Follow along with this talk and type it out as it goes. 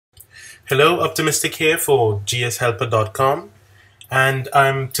Hello, Optimistic here for gshelper.com, and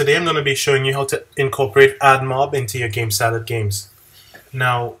today I'm going to be showing you how to incorporate AdMob into your GameSalad games.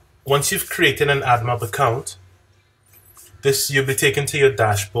 Now, once you've created an AdMob account, you'll be taken to your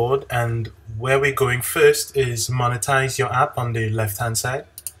dashboard, and where we're going first is monetize your app on the left-hand side,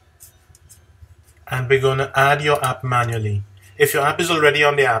 and we're going to add your app manually. If your app is already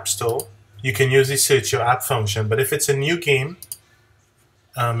on the App Store, you can use the search your app function, but if it's a new game,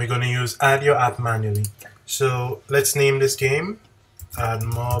 we're going to use add your app manually. So let's name this game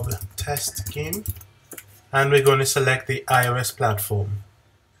AdMob test game, and we're going to select the iOS platform,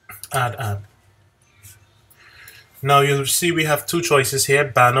 add app. Now you'll see we have two choices here,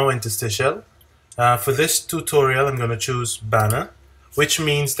 banner or interstitial. For this tutorial I'm going to choose banner, which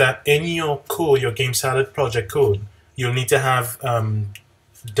means that in your code, your GameSalad project code, you'll need to have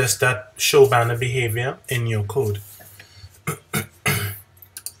just that show banner behavior in your code.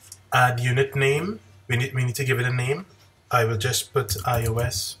 Add unit name, we need to give it a name. I will just put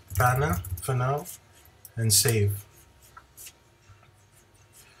iOS banner for now and save.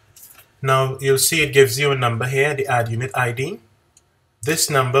 Now you'll see it gives you a number here, the add unit ID. This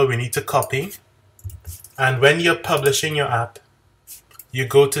number we need to copy, and when you're publishing your app, you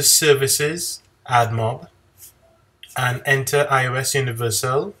go to services, AdMob, and enter iOS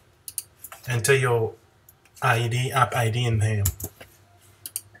universal, enter your ID, app ID in here.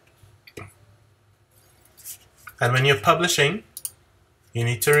 And when you're publishing, you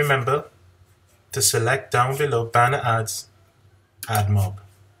need to remember to select down below banner ads, AdMob.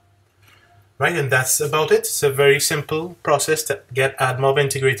 Right, and that's about it. It's a very simple process to get AdMob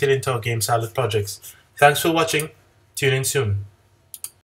integrated into our GameSalad projects. Thanks for watching. Tune in soon.